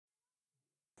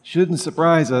shouldn't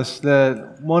surprise us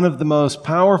that one of the most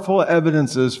powerful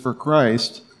evidences for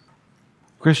Christ,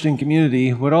 Christian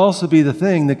community, would also be the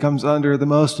thing that comes under the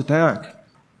most attack.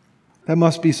 That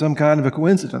must be some kind of a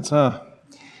coincidence, huh?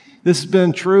 This has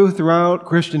been true throughout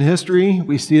Christian history.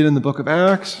 We see it in the book of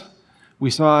Acts. We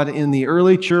saw it in the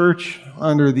early church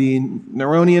under the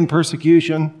Neronian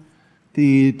persecution,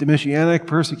 the Domitianic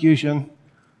persecution,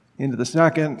 into the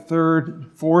 2nd,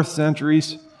 3rd, 4th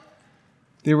centuries.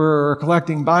 They were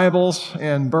collecting Bibles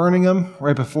and burning them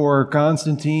right before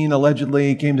Constantine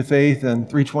allegedly came to faith in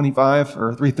 325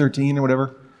 or 313 or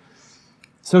whatever.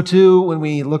 So too, when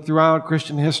we look throughout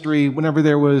Christian history, whenever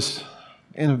there was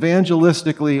an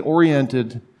evangelistically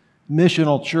oriented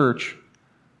missional church,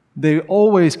 they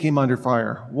always came under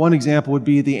fire. One example would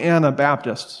be the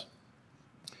Anabaptists.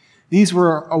 These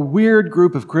were a weird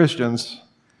group of Christians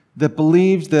that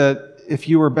believed that if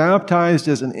you were baptized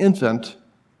as an infant,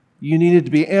 you needed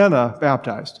to be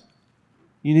Anabaptized.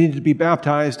 You needed to be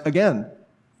baptized again.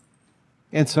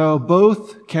 And so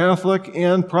both Catholic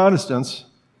and Protestants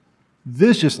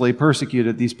viciously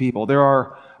persecuted these people. There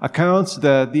are accounts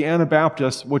that the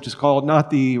Anabaptists, which is called not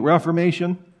the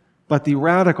Reformation, but the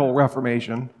Radical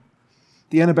Reformation,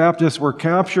 the Anabaptists were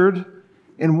captured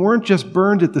and weren't just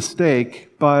burned at the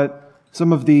stake, but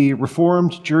some of the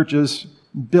Reformed churches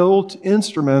built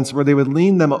instruments where they would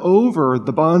lean them over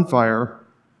the bonfire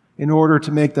in order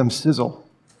to make them sizzle.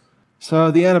 So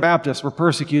the Anabaptists were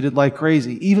persecuted like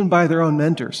crazy, even by their own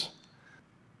mentors.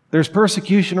 There's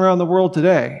persecution around the world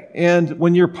today. And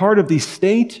when you're part of the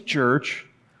state church,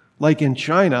 like in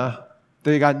China,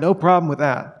 they got no problem with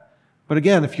that. But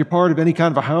again, if you're part of any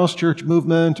kind of a house church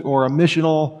movement or a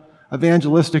missional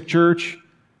evangelistic church,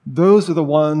 those are the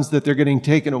ones that they're getting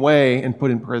taken away and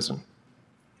put in prison.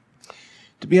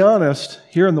 To be honest,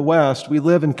 here in the West, we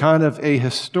live in kind of a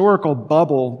historical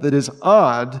bubble that is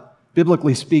odd,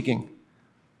 biblically speaking.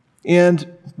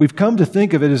 And we've come to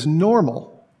think of it as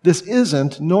normal. This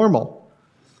isn't normal.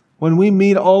 When we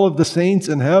meet all of the saints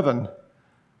in heaven,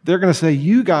 they're going to say,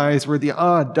 you guys were the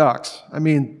odd ducks. I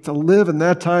mean, to live in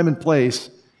that time and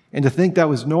place and to think that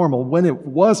was normal when it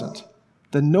wasn't.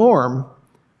 The norm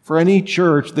for any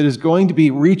church that is going to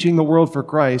be reaching the world for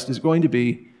Christ is going to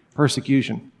be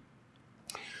persecution.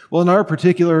 Well, in our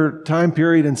particular time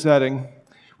period and setting,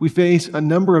 we face a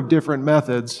number of different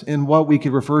methods in what we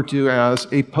could refer to as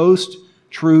a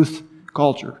post-truth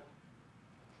culture.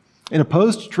 In a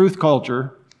post-truth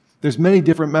culture, there's many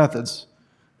different methods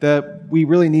that we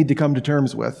really need to come to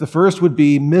terms with. The first would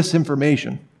be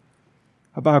misinformation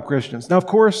about Christians. Now, of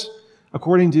course,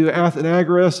 according to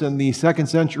Athenagoras in the 2nd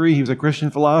century, he was a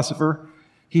Christian philosopher,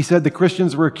 he said the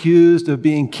Christians were accused of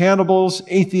being cannibals,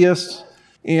 atheists,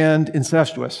 and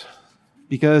incestuous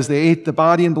because they ate the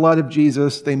body and blood of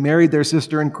Jesus, they married their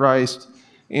sister in Christ,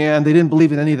 and they didn't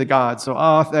believe in any of the gods. So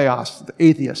atheos, the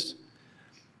atheists.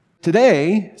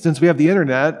 Today, since we have the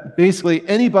internet, basically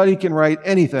anybody can write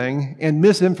anything, and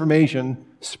misinformation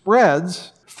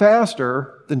spreads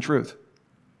faster than truth.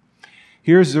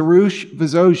 Here's Zerush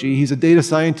Vizogyi. He's a data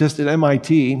scientist at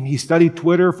MIT. He studied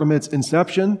Twitter from its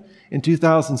inception in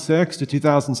 2006 to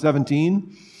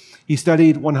 2017. He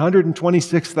studied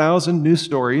 126,000 news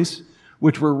stories,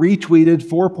 which were retweeted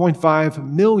 4.5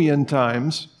 million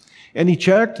times, and he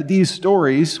checked these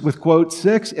stories with, quote,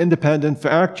 6 independent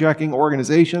fact-checking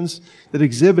organizations that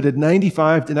exhibited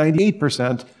 95 to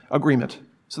 98% agreement.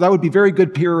 So that would be very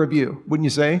good peer review, wouldn't you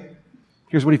say?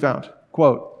 Here's what he found.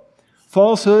 Quote,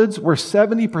 falsehoods were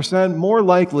 70% more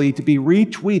likely to be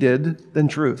retweeted than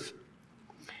truth,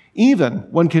 even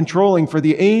when controlling for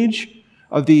the age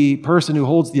of the person who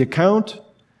holds the account,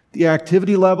 the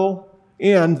activity level,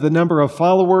 and the number of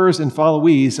followers and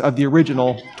followees of the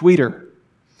original tweeter.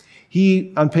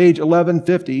 He, on page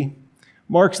 1150,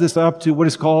 marks this up to what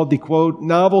is called the, quote,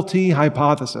 novelty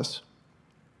hypothesis.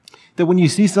 That when you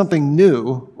see something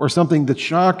new or something that's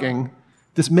shocking,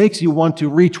 this makes you want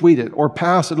to retweet it or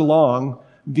pass it along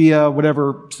via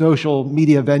whatever social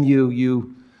media venue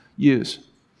you use.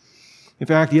 In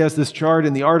fact, he has this chart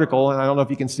in the article, and I don't know if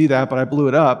you can see that, but I blew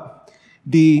it up.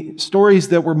 The stories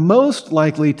that were most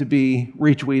likely to be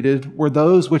retweeted were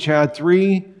those which had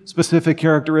 3 specific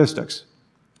characteristics: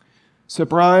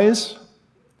 surprise,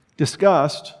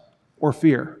 disgust, or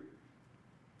fear.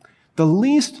 The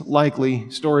least likely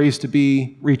stories to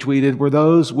be retweeted were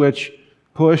those which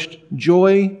pushed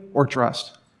joy or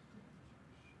trust.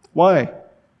 Why?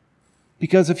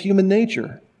 Because of human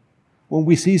nature. When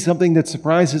we see something that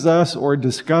surprises us or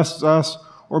disgusts us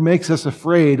or makes us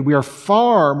afraid, we are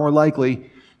far more likely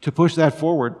to push that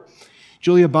forward.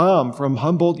 Julia Baum from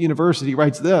Humboldt University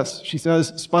writes this. She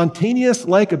says, spontaneous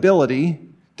likability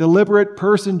deliberate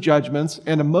person judgments,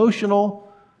 and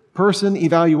emotional person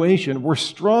evaluation were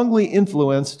strongly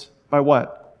influenced by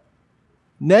what?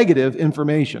 Negative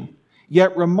information,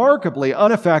 yet remarkably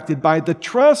unaffected by the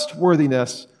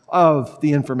trustworthiness of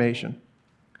the information.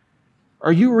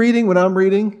 Are you reading what I'm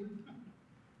reading?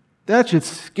 That should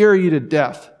scare you to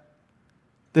death.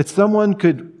 That someone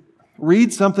could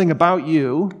read something about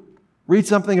you, read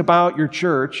something about your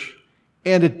church,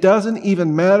 and it doesn't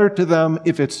even matter to them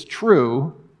if it's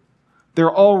true.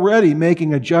 They're already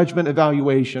making a judgment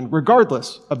evaluation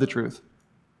regardless of the truth.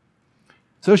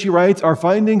 So she writes, our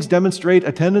findings demonstrate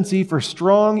a tendency for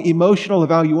strong emotional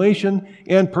evaluation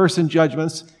and person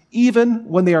judgments, even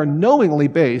when they are knowingly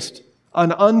based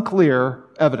on unclear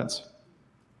evidence.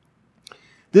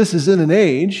 This is in an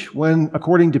age when,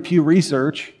 according to Pew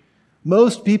Research,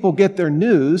 most people get their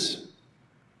news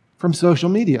from social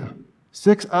media.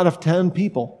 6 out of 10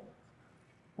 people.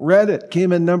 Reddit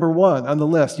came in number 1 on the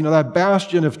list. You know, that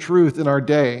bastion of truth in our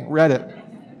day,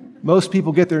 Reddit. Most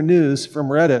people get their news from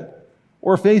Reddit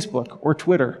or Facebook or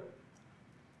Twitter.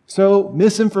 So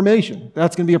misinformation,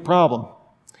 that's going to be a problem.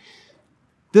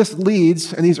 This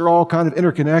leads, and these are all kind of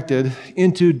interconnected,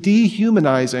 into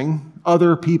dehumanizing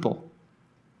other people.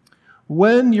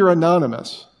 When you're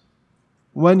anonymous,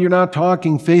 when you're not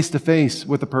talking face-to-face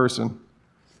with a person,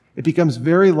 it becomes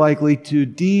very likely to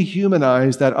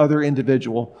dehumanize that other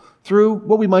individual through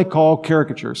what we might call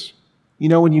caricatures. You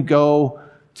know, when you go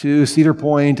to Cedar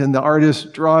Point and the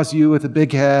artist draws you with a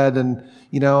big head and,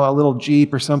 you know, a little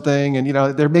Jeep or something, and, you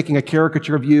know, they're making a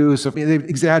caricature of you, so they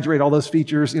exaggerate all those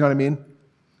features, you know what I mean?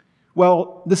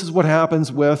 Well, this is what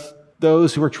happens with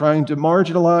those who are trying to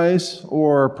marginalize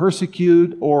or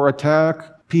persecute or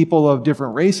attack people of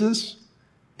different races,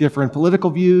 different political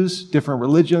views, different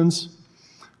religions.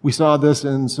 We saw this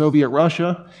in Soviet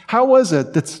Russia. How was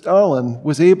it that Stalin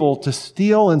was able to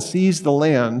steal and seize the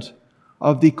land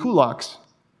of the kulaks,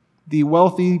 the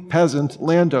wealthy peasant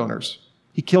landowners?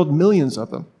 He killed millions of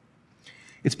them.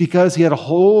 It's because he had a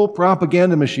whole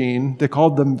propaganda machine that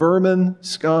called them vermin,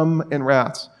 scum, and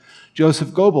rats. Joseph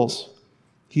Goebbels,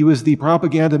 he was the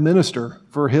propaganda minister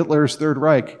for Hitler's Third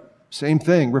Reich. Same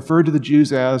thing, referred to the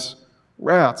Jews as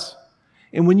rats.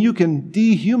 And when you can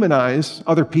dehumanize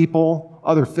other people,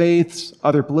 other faiths,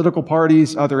 other political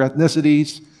parties, other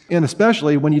ethnicities, and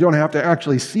especially when you don't have to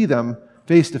actually see them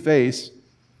face to face,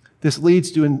 this leads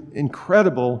to an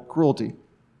incredible cruelty.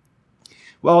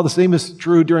 Well, the same is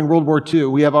true during World War II.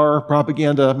 We have our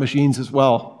propaganda machines as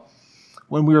well.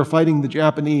 When we were fighting the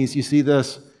Japanese, you see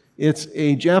this. It's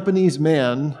a Japanese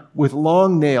man with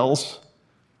long nails,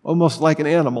 almost like an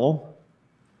animal,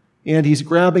 and he's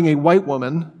grabbing a white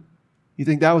woman. You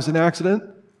think that was an accident?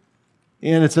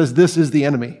 And it says, this is the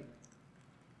enemy.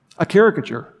 A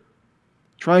caricature,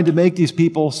 trying to make these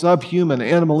people subhuman,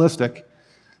 animalistic.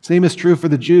 Same is true for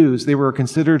the Jews. They were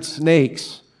considered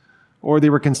snakes, or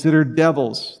they were considered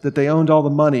devils, that they owned all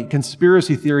the money.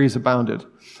 Conspiracy theories abounded.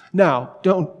 Now,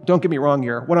 don't get me wrong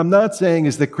here. What I'm not saying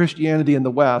is that Christianity in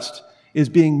the West is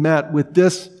being met with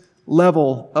this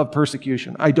level of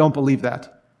persecution. I don't believe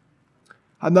that.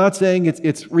 I'm not saying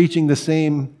it's reaching the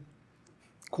same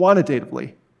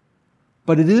quantitatively,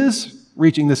 but it is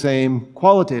reaching the same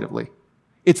qualitatively.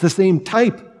 It's the same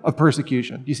type of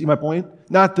persecution. Do you see my point?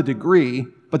 Not the degree,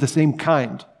 but the same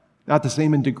kind. Not the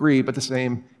same in degree, but the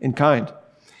same in kind.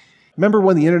 Remember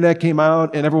when the internet came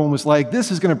out and everyone was like,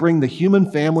 this is going to bring the human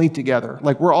family together.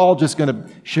 Like, we're all just going to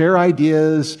share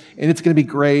ideas and it's going to be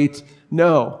great.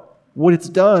 No. What it's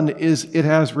done is it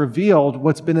has revealed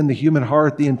what's been in the human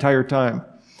heart the entire time.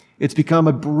 It's become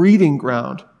a breeding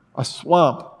ground, a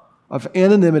swamp of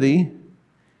anonymity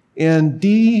and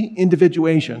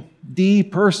de-individuation,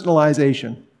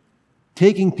 depersonalization,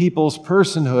 taking people's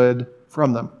personhood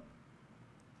from them.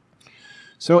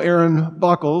 So Erin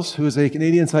Buckles, who is a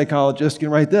Canadian psychologist, can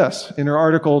write this in her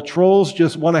article, Trolls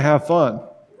Just Want to Have Fun.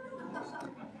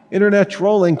 Internet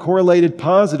trolling correlated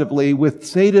positively with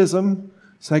sadism,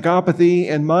 psychopathy,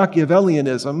 and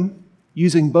Machiavellianism,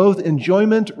 using both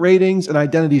enjoyment ratings and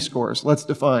identity scores. Let's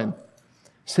define.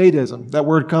 Sadism, that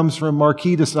word comes from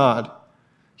Marquis de Sade.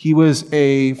 He was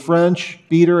a French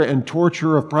beater and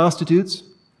torturer of prostitutes.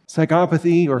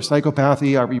 Psychopathy, or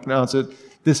psychopathy, however you pronounce it,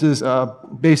 this is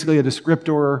basically a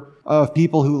descriptor of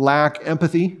people who lack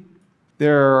empathy.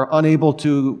 They're unable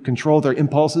to control their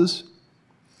impulses.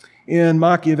 And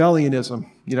Machiavellianism,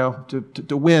 you know,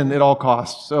 to win at all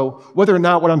costs. So whether or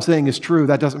not what I'm saying is true,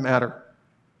 that doesn't matter.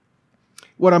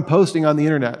 What I'm posting on the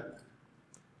internet,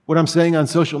 what I'm saying on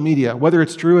social media, whether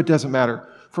it's true, it doesn't matter.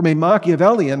 From a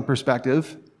Machiavellian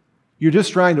perspective, you're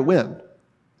just trying to win.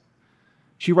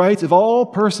 She writes, of all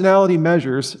personality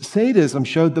measures, sadism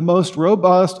showed the most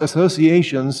robust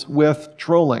associations with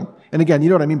trolling. And again, you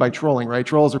know what I mean by trolling, right?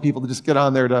 Trolls are people that just get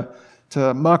on there to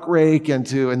muckrake and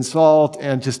to insult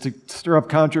and just to stir up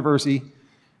controversy.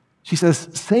 She says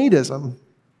sadism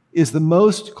is the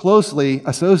most closely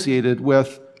associated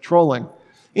with trolling.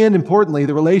 And importantly,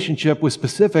 the relationship was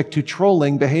specific to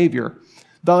trolling behavior.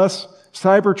 Thus,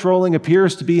 cyber trolling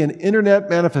appears to be an internet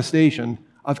manifestation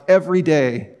of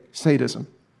everyday sadism.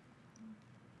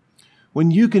 When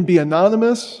you can be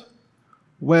anonymous,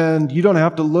 when you don't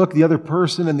have to look the other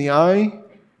person in the eye,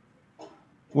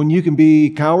 when you can be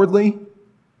cowardly,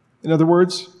 in other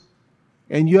words,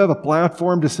 and you have a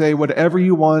platform to say whatever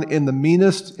you want in the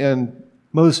meanest and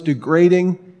most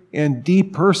degrading and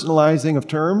depersonalizing of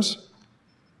terms,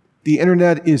 the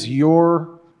internet is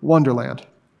your wonderland.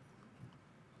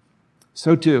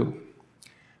 So too,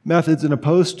 methods in a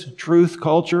post-truth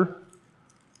culture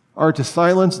are to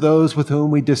silence those with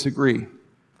whom we disagree.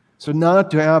 So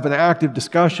not to have an active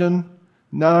discussion,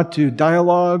 not to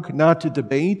dialogue, not to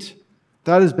debate,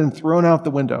 that has been thrown out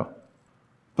the window,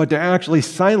 but to actually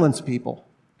silence people.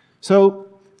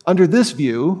 So under this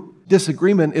view,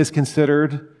 disagreement is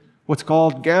considered what's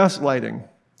called gaslighting.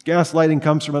 Gaslighting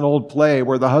comes from an old play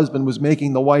where the husband was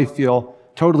making the wife feel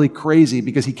totally crazy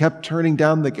because he kept turning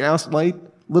down the gas light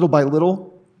little by little.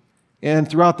 And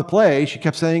throughout the play, she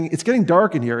kept saying, "It's getting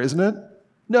dark in here, isn't it?"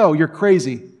 "No, you're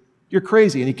crazy. You're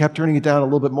crazy." And he kept turning it down a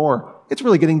little bit more. "It's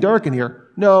really getting dark in here."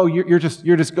 "No, you're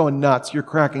just going nuts. You're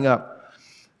cracking up."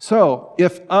 So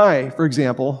if I, for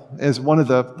example, as one of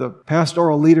the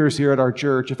pastoral leaders here at our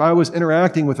church, if I was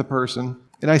interacting with a person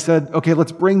and I said, "Okay,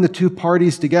 let's bring the two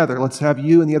parties together. Let's have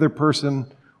you and the other person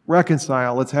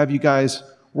reconcile. Let's have you guys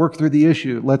work through the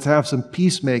issue. Let's have some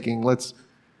peacemaking.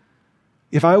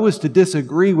 If I was to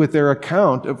disagree with their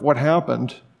account of what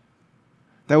happened,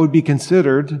 that would be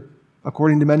considered,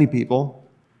 according to many people,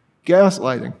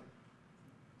 gaslighting.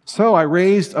 So I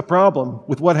raised a problem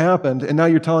with what happened, and now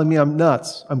you're telling me I'm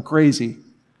nuts, I'm crazy,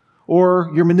 or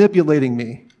you're manipulating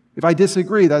me. If I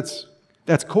disagree, that's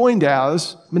coined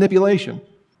as manipulation.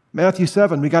 Matthew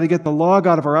 7, we got to get the log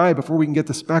out of our eye before we can get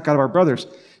the speck out of our brother's.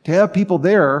 To have people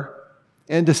there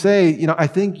and to say, I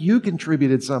think you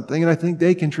contributed something, and I think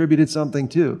they contributed something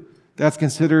too. That's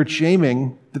considered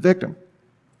shaming the victim.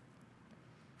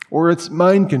 Or it's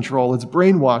mind control, it's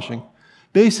brainwashing.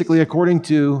 Basically, according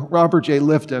to Robert J.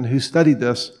 Lifton, who studied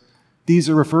this, these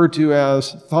are referred to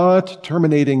as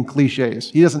thought-terminating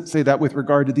cliches. He doesn't say that with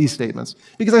regard to these statements,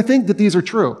 because I think that these are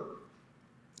true.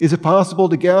 Is it possible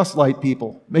to gaslight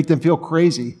people, make them feel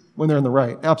crazy when they're in the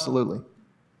right? Absolutely.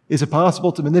 Is it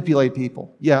possible to manipulate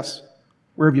people? Yes.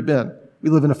 Where have you been? We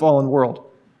live in a fallen world.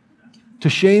 To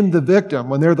shame the victim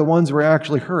when they're the ones who are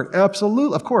actually hurt?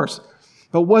 Absolutely, of course.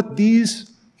 But what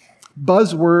these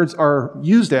buzzwords are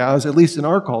used as, at least in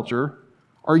our culture,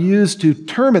 are used to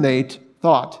terminate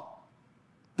thought.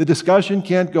 The discussion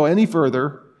can't go any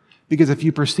further because if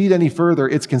you proceed any further,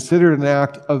 it's considered an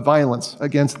act of violence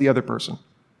against the other person.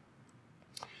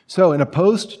 So in a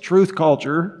post-truth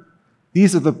culture,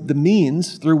 these are the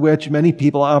means through which many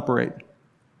people operate.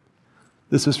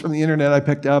 This is from the internet I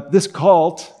picked up. This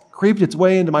cult creeped its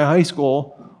way into my high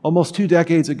school almost 2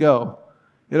 decades ago.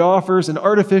 It offers an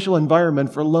artificial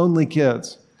environment for lonely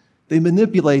kids. They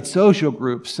manipulate social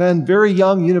groups, send very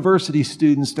young university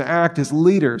students to act as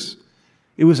leaders.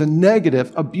 It was a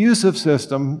negative, abusive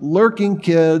system, luring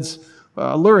kids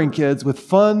with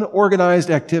fun, organized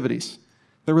activities.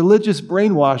 The religious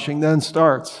brainwashing then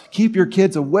starts. Keep your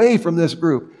kids away from this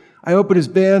group. I hope it is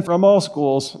banned from all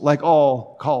schools, like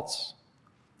all cults.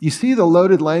 You see the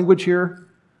loaded language here?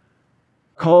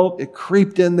 Cult, it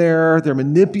creeped in there. They're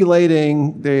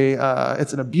manipulating.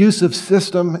 It's an abusive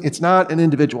system. It's not an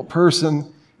individual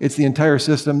person. It's the entire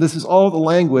system. This is all the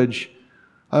language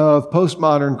of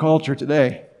postmodern culture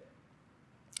today.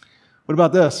 What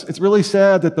about this? It's really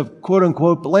sad that the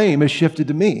quote-unquote blame is shifted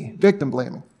to me, victim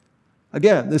blaming.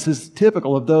 Again, this is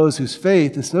typical of those whose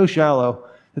faith is so shallow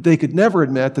that they could never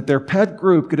admit that their pet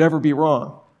group could ever be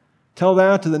wrong. Tell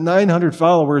that to the 900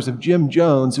 followers of Jim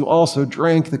Jones who also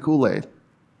drank the Kool-Aid.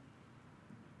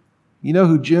 You know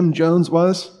who Jim Jones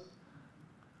was?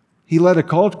 He led a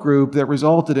cult group that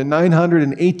resulted in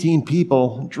 918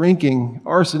 people drinking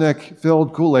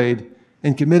arsenic-filled Kool-Aid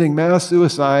and committing mass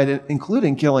suicide,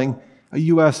 including killing a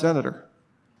U.S. senator.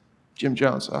 Jim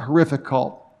Jones, a horrific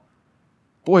cult.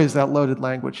 Boy, is that loaded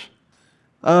language.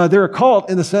 They're a cult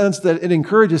in the sense that it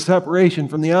encourages separation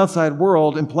from the outside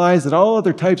world, implies that all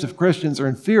other types of Christians are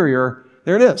inferior.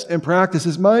 There it is, and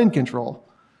practices mind control.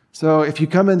 So if you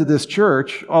come into this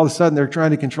church, all of a sudden they're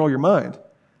trying to control your mind.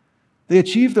 They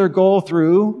achieve their goal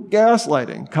through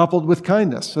gaslighting, coupled with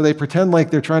kindness. So they pretend like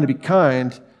they're trying to be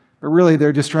kind, but really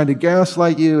they're just trying to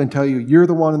gaslight you and tell you you're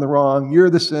the one in the wrong, you're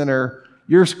the sinner,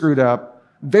 you're screwed up.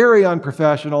 Very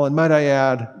unprofessional, and might I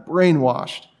add,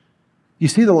 brainwashed. You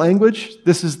see the language?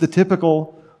 This is the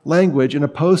typical language in a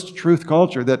post-truth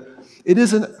culture, that it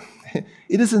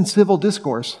isn't civil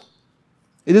discourse.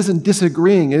 It isn't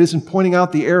disagreeing. It isn't pointing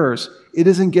out the errors. It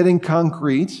isn't getting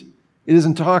concrete. It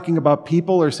isn't talking about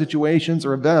people or situations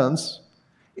or events.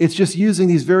 It's just using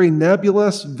these very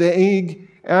nebulous, vague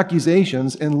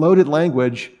accusations and loaded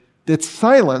language that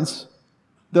silence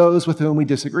those with whom we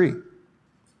disagree.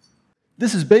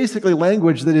 This is basically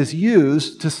language that is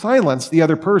used to silence the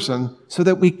other person so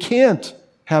that we can't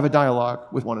have a dialogue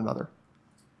with one another.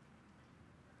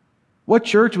 What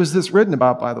church was this written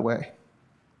about, by the way?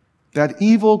 That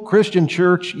evil Christian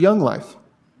church, Young Life.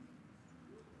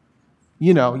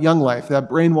 You know, Young Life, that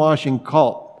brainwashing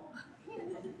cult.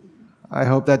 I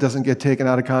hope that doesn't get taken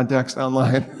out of context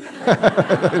online.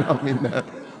 I don't mean that.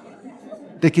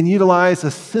 They can utilize a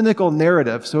cynical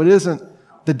narrative, so it isn't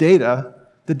the data.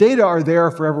 The data are there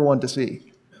for everyone to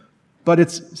see, but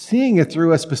it's seeing it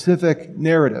through a specific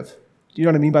narrative. Do you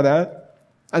know what I mean by that?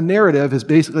 A narrative is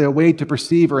basically a way to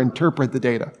perceive or interpret the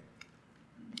data.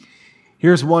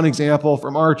 Here's one example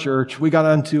from our church. We got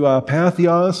onto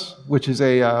Patheos, which is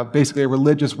basically a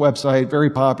religious website, very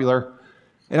popular.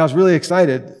 And I was really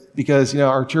excited because,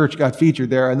 our church got featured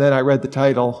there. And then I read the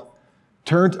title,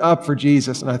 Turned Up for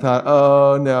Jesus. And I thought,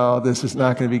 oh no, this is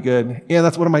not going to be good. And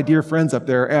that's one of my dear friends up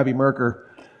there, Abby Merker.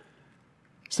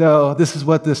 So this is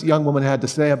what this young woman had to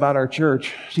say about our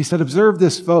church. She said, observe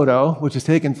this photo, which is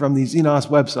taken from the Xenos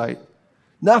website.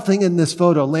 Nothing in this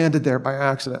photo landed there by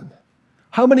accident.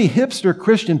 How many hipster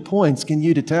Christian points can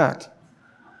you detect?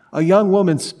 A young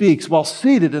woman speaks while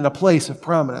seated in a place of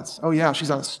prominence. Oh yeah, she's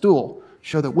on a stool.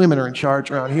 Show that women are in charge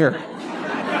around here.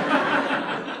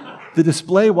 The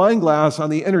display wine glass on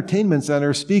the entertainment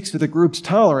center speaks to the group's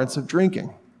tolerance of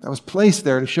drinking. That was placed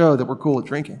there to show that we're cool with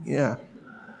drinking. Yeah.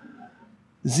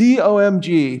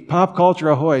 ZOMG, pop culture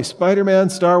ahoy, Spider-Man,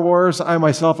 Star Wars, I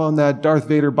myself own that Darth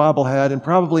Vader bobblehead, and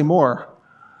probably more.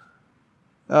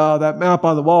 That map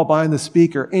on the wall behind the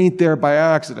speaker ain't there by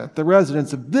accident. The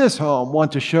residents of this home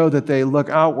want to show that they look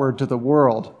outward to the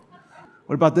world.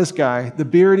 What about this guy? The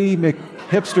beardy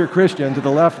hipster Christian to the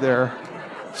left there,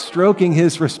 stroking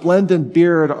his resplendent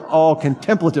beard all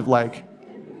contemplative-like.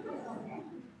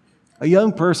 A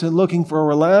young person looking for a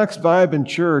relaxed vibe in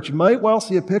church might well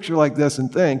see a picture like this and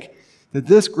think that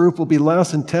this group will be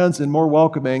less intense and more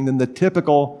welcoming than the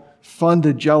typical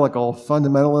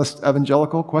fundamentalist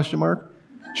evangelical,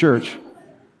 church.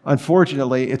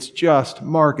 Unfortunately, it's just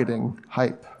marketing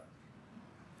hype.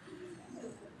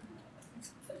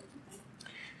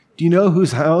 Do you know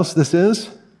whose house this is?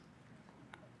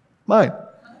 Mine.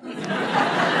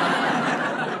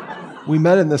 We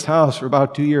met in this house for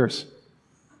about 2 years.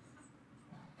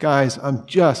 Guys, I'm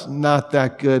just not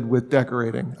that good with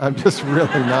decorating. I'm just really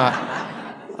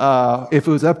not. If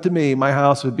it was up to me, my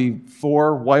house would be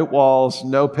 4 white walls,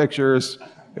 no pictures.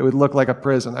 It would look like a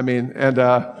prison.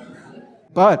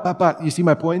 But you see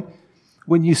my point?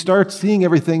 When you start seeing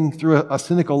everything through a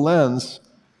cynical lens,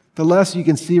 the less you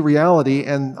can see reality,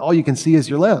 and all you can see is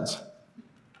your lens.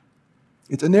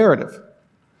 It's a narrative.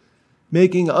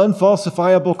 Making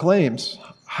unfalsifiable claims.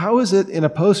 How is it in a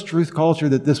post-truth culture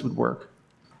that this would work?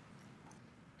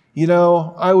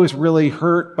 I was really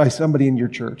hurt by somebody in your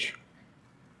church.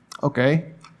 Okay,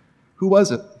 who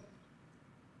was it?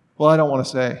 Well, I don't want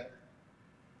to say.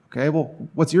 Okay, well,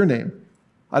 what's your name?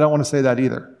 I don't want to say that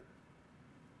either.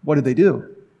 What did they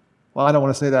do? Well, I don't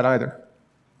want to say that either.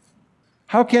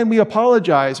 How can we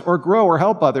apologize or grow or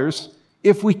help others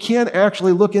if we can't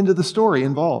actually look into the story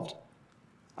involved?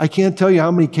 I can't tell you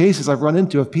how many cases I've run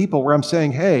into of people where I'm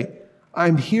saying, hey,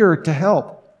 I'm here to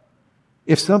help.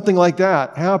 If something like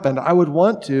that happened, I would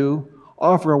want to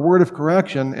offer a word of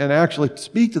correction and actually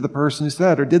speak to the person who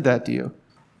said or did that to you.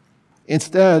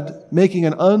 Instead, making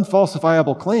an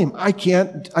unfalsifiable claim, I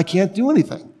can't do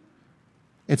anything.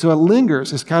 And so it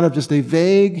lingers as kind of just a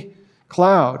vague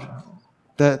cloud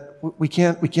that we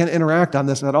can't interact on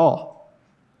this at all.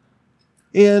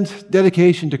 And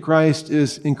dedication to Christ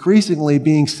is increasingly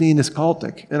being seen as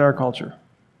cultic in our culture.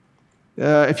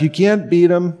 If you can't beat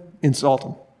him, insult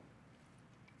him.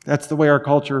 That's the way our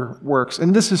culture works.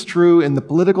 And this is true in the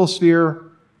political sphere,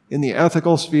 in the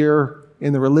ethical sphere,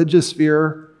 in the religious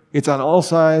sphere. It's on all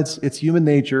sides. It's human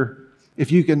nature.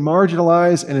 If you can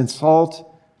marginalize and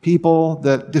insult people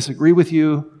that disagree with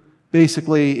you,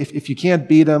 basically, if you can't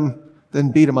beat them,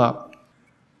 then beat them up.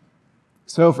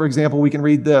 So, for example, we can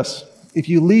read this if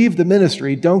you leave the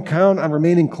ministry, don't count on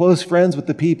remaining close friends with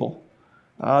the people.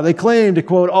 They claim to,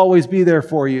 quote, always be there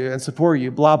for you and support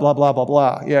you, blah, blah, blah, blah,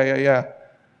 blah. Yeah.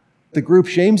 The group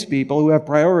shames people who have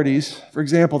priorities, for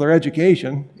example, their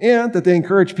education, and that they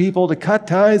encourage people to cut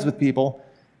ties with people,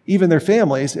 even their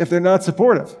families, if they're not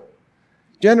supportive.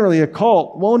 Generally, a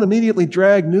cult won't immediately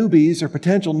drag newbies or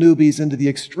potential newbies into the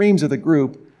extremes of the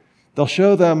group. They'll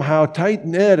show them how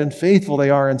tight-knit and faithful they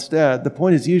are instead. The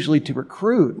point is usually to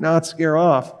recruit, not scare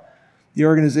off. The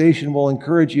organization will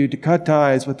encourage you to cut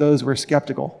ties with those who are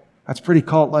skeptical. That's pretty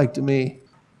cult-like to me.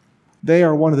 They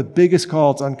are one of the biggest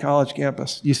cults on college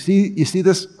campus. You see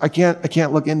this? I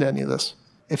can't look into any of this.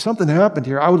 If something happened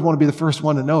here, I would want to be the first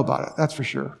one to know about it. That's for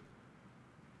sure.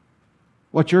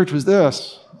 What church was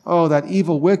this? Oh, that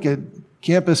evil, wicked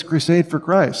Campus Crusade for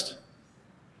Christ.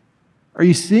 Are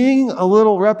you seeing a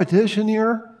little repetition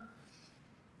here?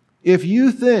 If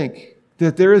you think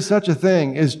that there is such a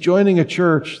thing as joining a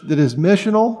church that is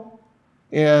missional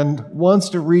and wants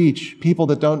to reach people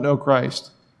that don't know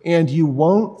Christ, and you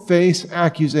won't face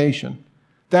accusation,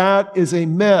 that is a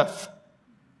myth.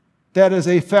 That is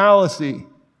a fallacy.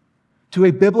 To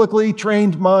a biblically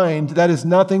trained mind, that is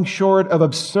nothing short of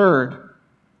absurd.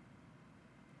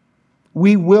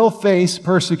 We will face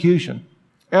persecution.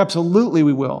 Absolutely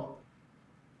we will.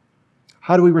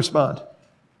 How do we respond?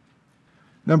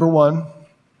 Number one,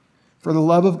 for the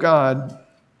love of God,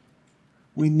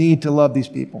 we need to love these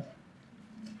people.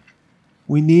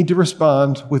 We need to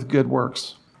respond with good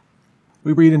works.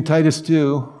 We read in Titus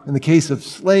 2, in the case of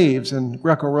slaves in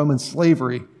Greco-Roman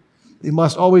slavery, they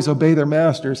must always obey their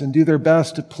masters and do their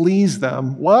best to please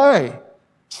them. Why?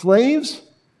 Slaves?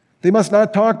 They must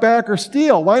not talk back or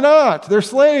steal. Why not? They're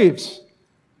slaves.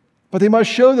 But they must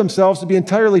show themselves to be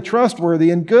entirely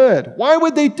trustworthy and good. Why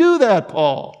would they do that,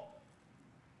 Paul?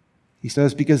 He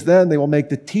says, because then they will make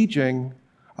the teaching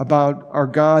about our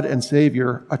God and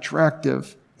Savior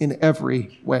attractive in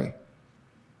every way.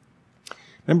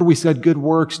 Remember we said good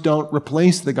works don't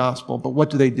replace the gospel, but what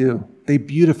do? They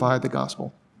beautify the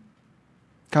gospel.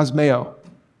 Cosmeo,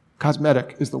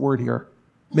 cosmetic is the word here.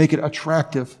 Make it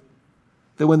attractive.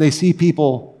 That when they see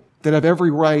people that have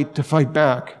every right to fight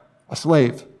back, a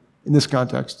slave in this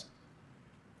context,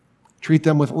 treat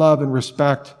them with love and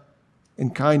respect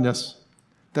and kindness,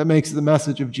 that makes the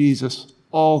message of Jesus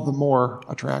all the more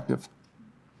attractive.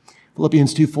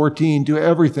 Philippians 2:14, do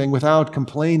everything without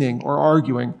complaining or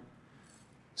arguing,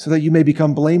 so that you may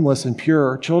become blameless and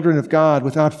pure, children of God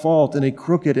without fault in a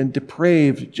crooked and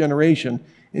depraved generation,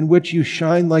 in which you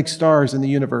shine like stars in the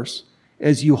universe,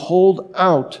 as you hold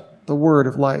out the word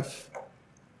of life.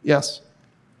 Yes,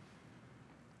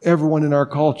 everyone in our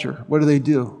culture, what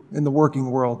do? In the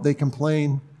working world? They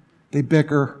complain, they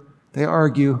bicker, they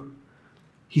argue.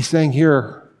 He's saying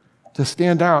here, to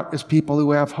stand out as people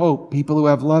who have hope, people who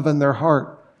have love in their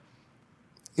heart.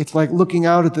 It's like looking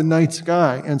out at the night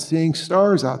sky and seeing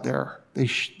stars out there.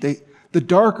 The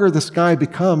darker the sky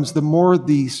becomes, the more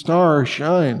the stars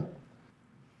shine.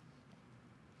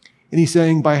 And he's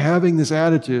saying, by having this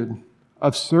attitude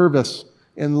of service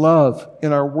and love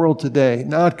in our world today,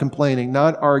 not complaining,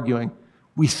 not arguing,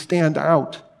 we stand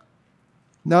out,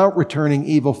 not returning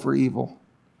evil for evil,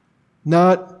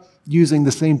 not using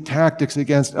the same tactics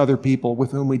against other people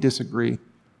with whom we disagree.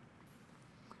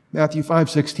 Matthew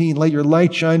 5:16, let your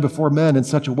light shine before men in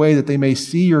such a way that they may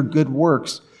see your good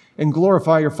works and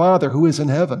glorify your Father who is in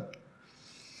heaven.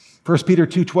 1 Peter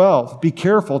 2:12, be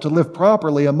careful to live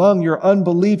properly among your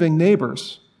unbelieving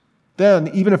neighbors. Then,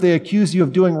 even if they accuse you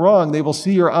of doing wrong, they will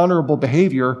see your honorable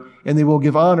behavior and they will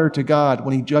give honor to God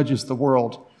when he judges the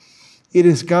world. It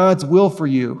is God's will for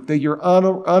you that your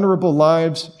honorable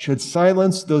lives should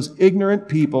silence those ignorant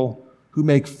people who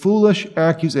make foolish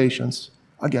accusations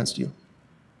against you.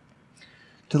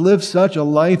 To live such a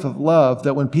life of love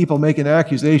that when people make an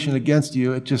accusation against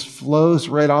you, it just flows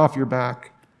right off your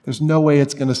back. There's no way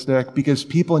it's going to stick because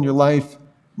people in your life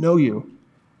know you.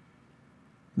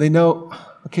 They know,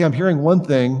 okay, I'm hearing one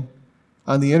thing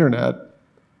on the internet,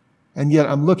 and yet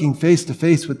I'm looking face to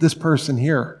face with this person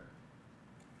here.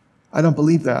 I don't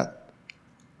believe that.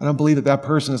 I don't believe that that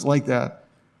person is like that.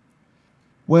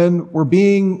 When we're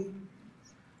being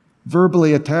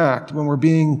verbally attacked, when we're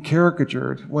being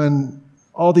caricatured, when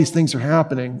all these things are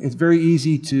happening, it's very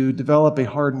easy to develop a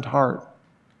hardened heart.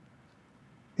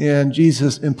 And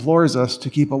Jesus implores us to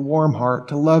keep a warm heart,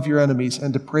 to love your enemies,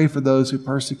 and to pray for those who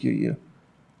persecute you,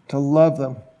 to love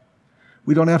them.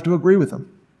 We don't have to agree with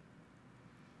them,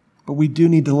 but we do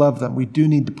need to love them. We do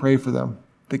need to pray for them,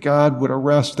 that God would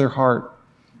arrest their heart,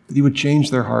 that he would change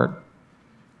their heart.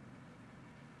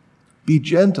 Be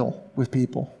gentle with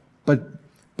people,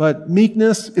 but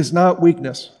meekness is not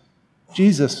weakness.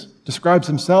 Jesus describes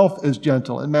himself as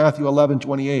gentle in Matthew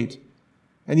 11:28.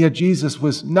 And yet Jesus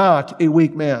was not a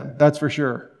weak man, that's for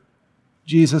sure.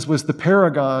 Jesus was the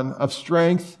paragon of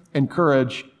strength and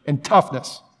courage and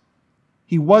toughness.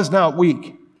 He was not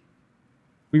weak.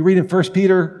 We read in 1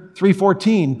 Peter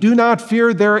 3:14, do not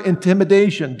fear their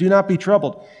intimidation. Do not be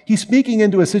troubled. He's speaking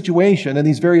into a situation in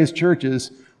these various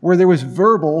churches where there was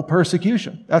verbal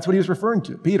persecution. That's what he was referring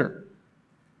to, Peter.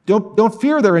 Don't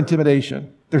fear their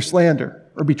intimidation, their slander,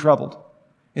 or be troubled.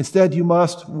 Instead, you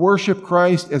must worship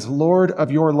Christ as Lord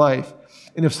of your life.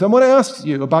 And if someone asks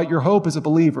you about your hope as a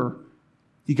believer,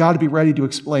 you got to be ready to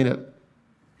explain it.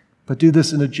 But do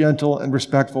this in a gentle and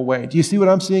respectful way. Do you see what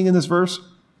I'm seeing in this verse?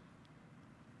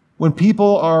 When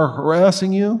people are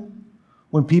harassing you,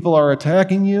 when people are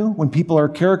attacking you, when people are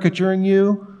caricaturing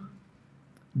you,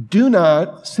 do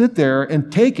not sit there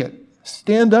and take it.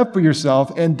 Stand up for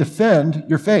yourself and defend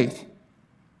your faith.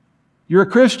 You're a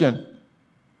Christian.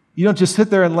 You don't just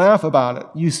sit there and laugh about it.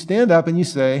 You stand up and you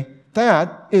say,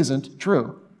 that isn't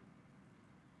true.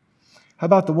 How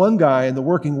about the one guy in the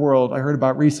working world I heard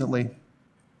about recently?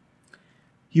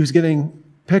 He was getting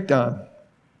picked on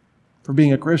for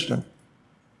being a Christian.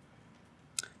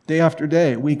 Day after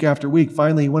day, week after week,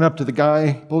 finally he went up to the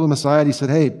guy, pulled him aside, he said,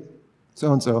 hey,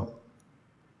 so-and-so,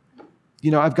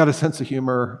 I've got a sense of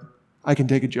humor. I can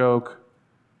take a joke,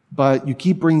 but you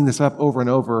keep bringing this up over and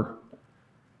over,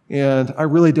 and I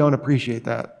really don't appreciate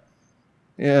that.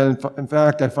 And in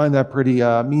fact, I find that pretty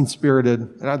mean-spirited,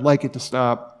 and I'd like it to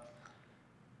stop.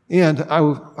 And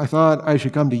I thought I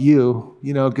should come to you,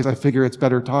 because I figure it's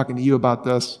better talking to you about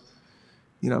this,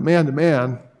 man to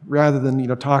man, rather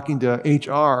than, talking to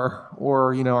HR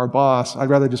or, our boss. I'd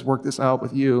rather just work this out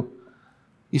with you.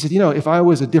 He said, if I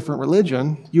was a different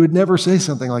religion, you would never say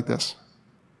something like this.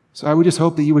 So I would just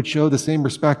hope that you would show the same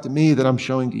respect to me that I'm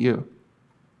showing to you.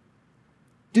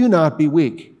 Do not be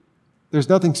weak. There's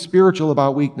nothing spiritual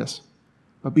about weakness,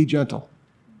 but be gentle.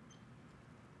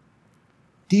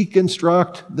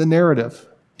 Deconstruct the narrative.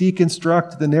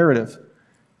 Deconstruct the narrative.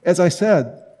 As I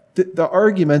said, the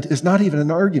argument is not even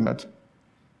an argument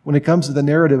when it comes to the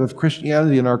narrative of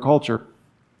Christianity in our culture.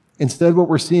 Instead, what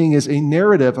we're seeing is a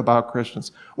narrative about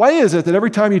Christians. Why is it that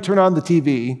every time you turn on the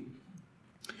TV,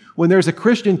 when there's a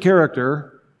Christian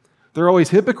character, they're always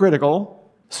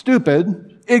hypocritical,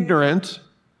 stupid, ignorant,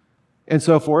 and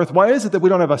so forth? Why is it that we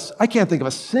don't have I can't think of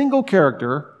a single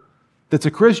character that's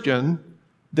a Christian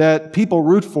that people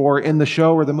root for in the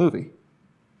show or the movie?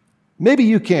 Maybe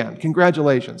you can.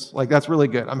 Congratulations. That's really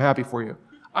good. I'm happy for you.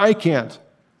 I can't.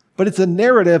 But it's a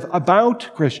narrative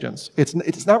about Christians.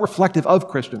 It's not reflective of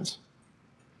Christians.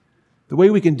 The way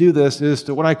we can do this is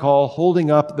to what I call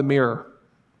holding up the mirror.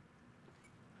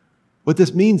 What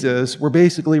this means is we're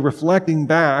basically reflecting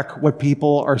back what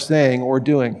people are saying or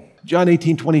doing. John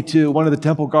 18:22, one of the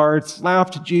temple guards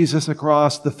slapped Jesus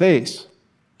across the face.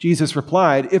 Jesus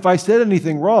replied, if I said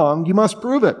anything wrong, you must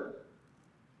prove it.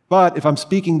 But if I'm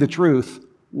speaking the truth,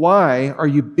 why are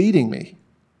you beating me?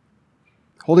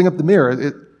 Holding up the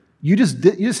mirror. You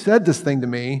just said this thing to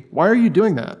me. Why are you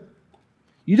doing that?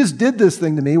 You just did this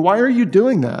thing to me. Why are you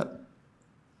doing that?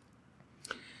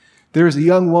 There's a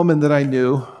young woman that I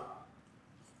knew,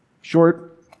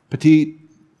 short, petite,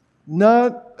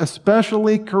 not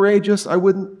especially courageous, I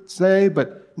wouldn't say,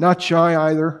 but not shy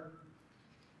either.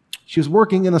 She was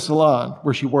working in a salon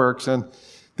where she works, and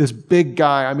this big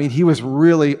guy, he was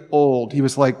really old. He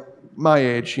was like my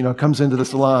age, comes into the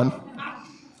salon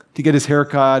to get his hair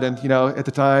cut, and, at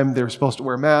the time they were supposed to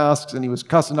wear masks, and he was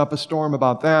cussing up a storm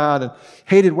about that, and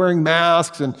hated wearing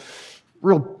masks, and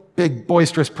real big,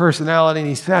 boisterous personality, and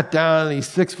he sat down, and he's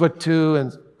 6'2",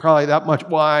 and probably that much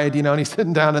wide, and he's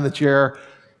sitting down in the chair.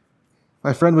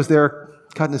 My friend was there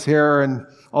cutting his hair, and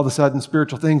all of a sudden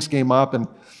spiritual things came up, and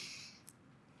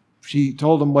she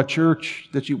told him what church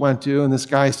that she went to, and this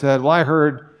guy said, well, I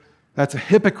heard that's a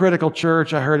hypocritical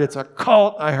church. I heard it's a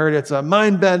cult. I heard it's a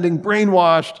mind-bending,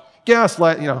 brainwashed,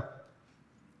 gaslight,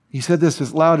 He said this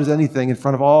as loud as anything in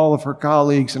front of all of her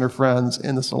colleagues and her friends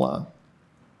in the salon.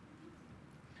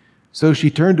 So she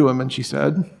turned to him and she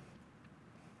said,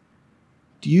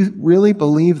 do you really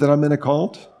believe that I'm in a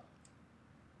cult?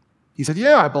 He said,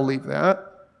 yeah, I believe that.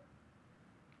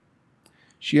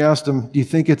 She asked him, do you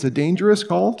think it's a dangerous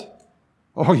cult?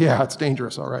 Oh, yeah, it's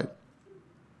dangerous, all right.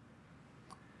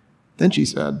 Then she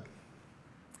said,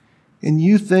 and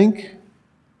you think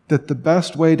that the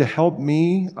best way to help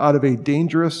me out of a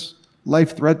dangerous,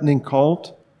 life-threatening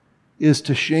cult is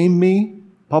to shame me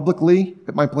publicly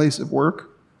at my place of work?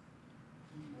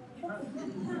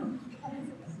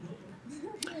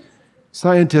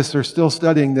 Scientists are still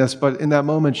studying this, but in that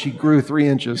moment she grew 3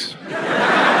 inches.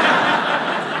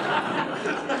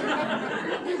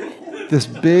 This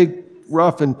big,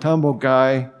 rough and tumble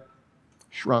guy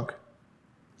shrunk.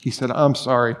 He said, I'm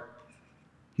sorry.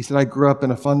 He said, I grew up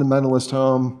in a fundamentalist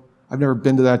home. I've never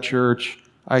been to that church.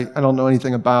 I don't know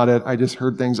anything about it. I just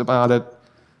heard things about it.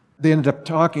 They ended up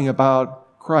talking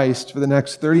about Christ for the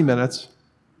next 30 minutes.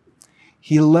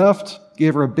 He left,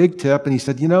 gave her a big tip, and he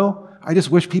said, I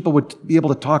just wish people would be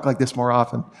able to talk like this more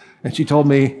often. And she told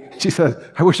me, she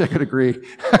said, I wish I could agree.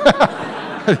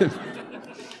 I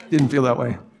didn't feel that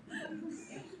way.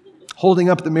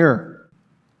 Holding up the mirror.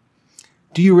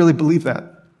 Do you really believe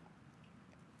that?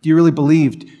 Do you really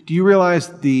believe? Do you realize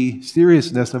the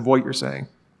seriousness of what you're saying?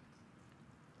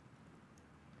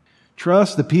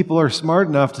 Trust that people are smart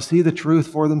enough to see the truth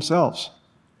for themselves.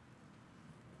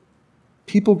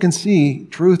 People can see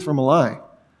truth from a lie.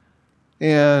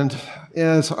 And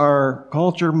as our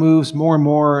culture moves more and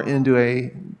more into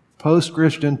a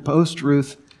post-Christian,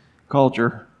 post-truth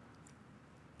culture,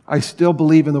 I still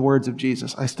believe in the words of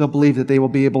Jesus. I still believe that they will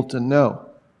be able to know,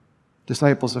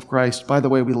 disciples of Christ, by the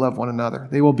way we love one another.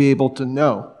 They will be able to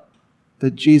know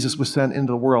that Jesus was sent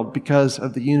into the world because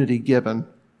of the unity given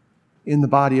in the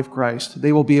body of Christ.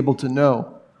 They will be able to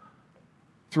know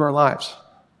through our lives.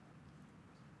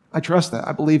 I trust that.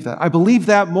 I believe that. I believe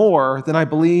that more than I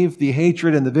believe the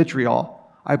hatred and the vitriol.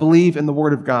 I believe in the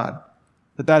Word of God,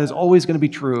 that is always going to be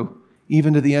true,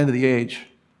 even to the end of the age.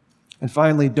 And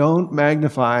finally, don't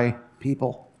magnify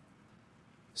people.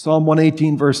 Psalm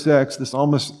 118, verse 6, the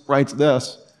psalmist writes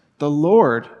this, the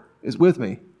Lord is with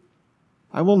me.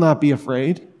 I will not be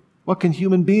afraid. What can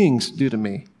human beings do to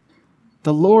me?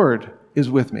 The Lord is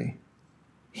with me.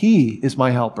 He is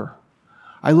my helper.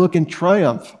 I look in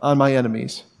triumph on my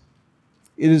enemies.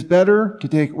 It is better to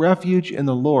take refuge in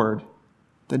the Lord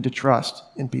than to trust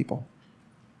in people.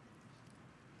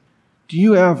 Do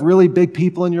you have really big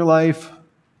people in your life,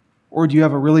 or do you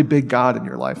have a really big God in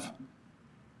your life?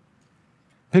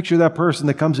 Picture that person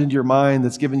that comes into your mind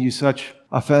that's given you such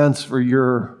offense for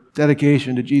your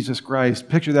dedication to Jesus Christ.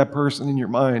 Picture that person in your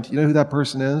mind. You know who that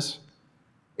person is?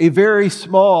 A very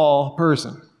small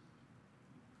person.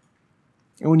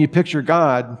 And when you picture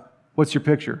God, what's your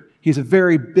picture? He's a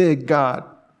very big God.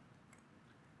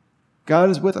 God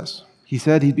is with us. He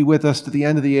said He'd be with us to the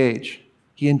end of the age.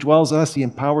 He indwells us. He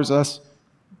empowers us.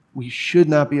 We should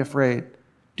not be afraid.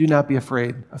 Do not be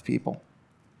afraid of people.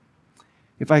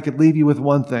 If I could leave you with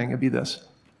one thing, it'd be this.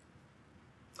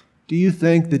 Do you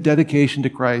think the dedication to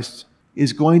Christ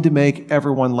is going to make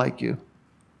everyone like you?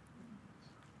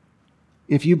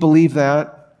 If you believe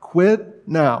that, quit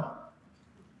now.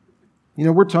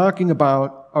 We're talking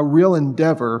about a real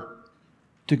endeavor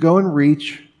to go and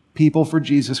reach people for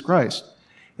Jesus Christ.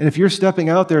 And if you're stepping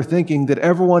out there thinking that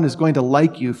everyone is going to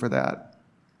like you for that,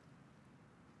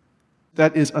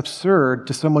 that is absurd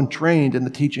to someone trained in the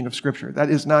teaching of Scripture. That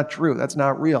is not true. That's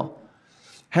not real.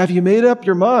 Have you made up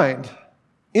your mind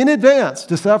in advance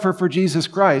to suffer for Jesus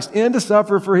Christ and to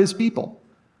suffer for His people?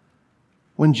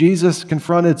 When Jesus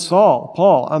confronted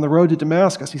Paul, on the road to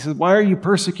Damascus, he said, why are you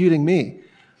persecuting me?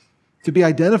 To be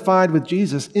identified with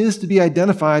Jesus is to be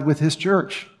identified with His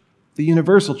church, the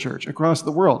universal church across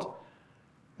the world.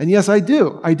 And yes, I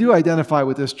do. I do identify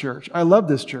with this church. I love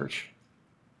this church.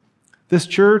 This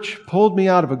church pulled me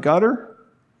out of a gutter.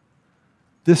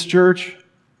 This church,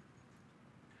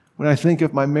 when I think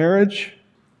of my marriage,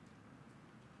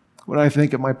 when I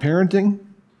think of my parenting,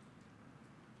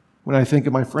 when I think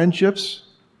of my friendships,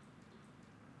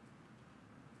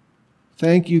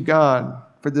 thank you, God,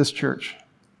 for this church.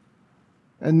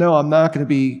 And no, I'm not going to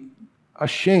be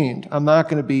ashamed. I'm not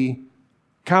going to be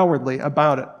cowardly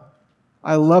about it.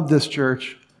 I love this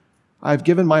church. I've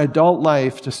given my adult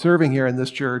life to serving here in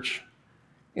this church.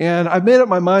 And I've made up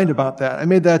my mind about that. I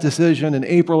made that decision in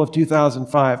April of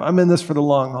 2005. I'm in this for the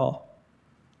long haul.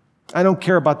 I don't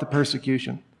care about the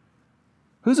persecution.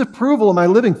 Whose approval am I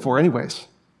living for anyways?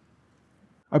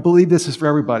 I believe this is for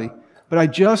everybody. But I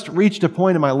just reached a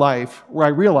point in my life where I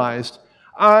realized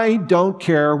I don't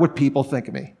care what people think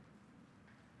of me.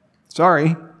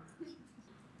 Sorry.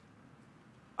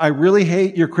 I really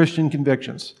hate your Christian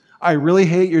convictions. I really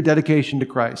hate your dedication to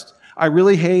Christ. I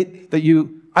really hate that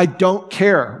I don't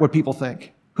care what people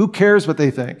think. Who cares what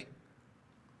they think?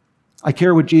 I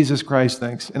care what Jesus Christ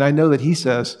thinks. And I know that He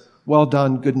says, well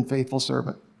done, good and faithful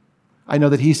servant. I know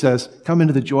that He says, come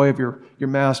into the joy of your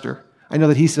master. I know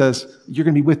that He says, you're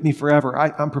going to be with me forever.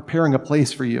 I'm preparing a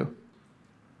place for you.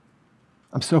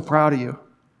 I'm so proud of you.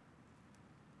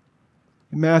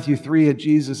 In Matthew 3, at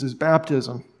Jesus'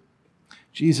 baptism,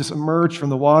 Jesus emerged from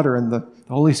the water and the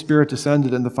Holy Spirit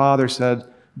descended and the Father said,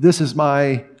 this is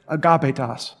my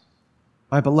agapetos,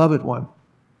 my beloved one,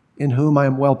 in whom I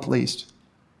am well pleased.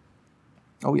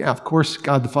 Oh yeah, of course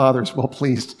God the Father is well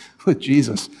pleased with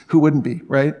Jesus. Who wouldn't be,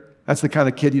 right? That's the kind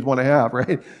of kid you'd want to have,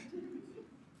 right?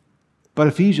 But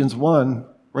Ephesians 1,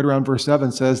 right around verse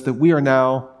 7, says that we are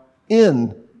now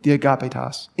in the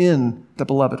agapetos, in the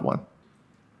beloved one.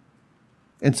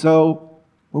 And so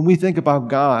when we think about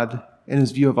God and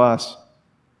his view of us,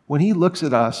 when he looks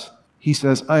at us, he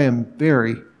says, I am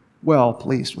very well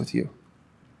pleased with you.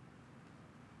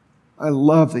 I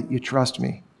love that you trust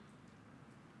me.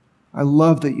 I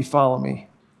love that you follow me.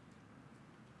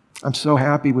 I'm so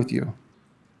happy with you.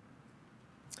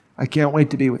 I can't wait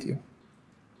to be with you.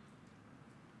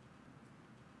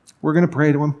 We're going to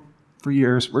pray to him for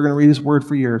years. We're going to read his word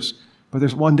for years. But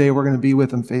there's one day we're going to be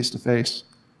with him face to face.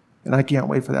 And I can't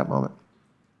wait for that moment.